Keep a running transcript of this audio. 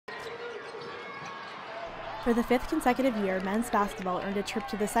For the fifth consecutive year, men's basketball earned a trip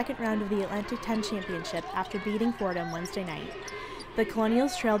to the second round of the Atlantic 10 Championship after beating Fordham Wednesday night. The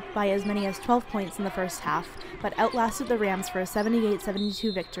Colonials trailed by as many as 12 points in the first half, but outlasted the Rams for a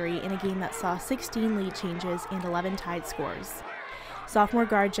 78-72 victory in a game that saw 16 lead changes and 11 tied scores. Sophomore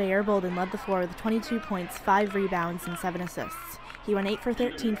guard Jair Bolden led the floor with 22 points, 5 rebounds, and 7 assists. He went 8 for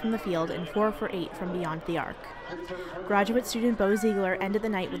 13 from the field and 4 for 8 from beyond the arc. Graduate student Bo Ziegler ended the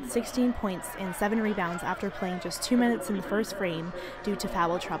night with 16 points and 7 rebounds after playing just 2 minutes in the first frame due to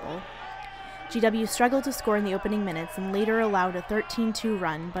foul trouble. GW struggled to score in the opening minutes and later allowed a 13-2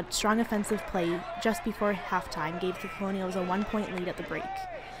 run, but strong offensive play just before halftime gave the Colonials a 1-point lead at the break.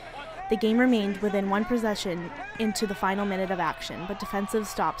 The game remained within one possession into the final minute of action, but defensive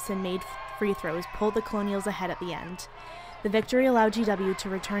stops and made free throws pulled the Colonials ahead at the end. The victory allowed GW to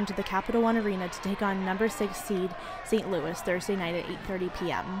return to the Capital One Arena to take on number 6 seed St. Louis Thursday night at 8:30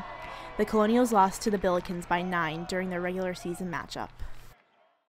 p.m. The Colonials lost to the Billikens by 9 during their regular season matchup.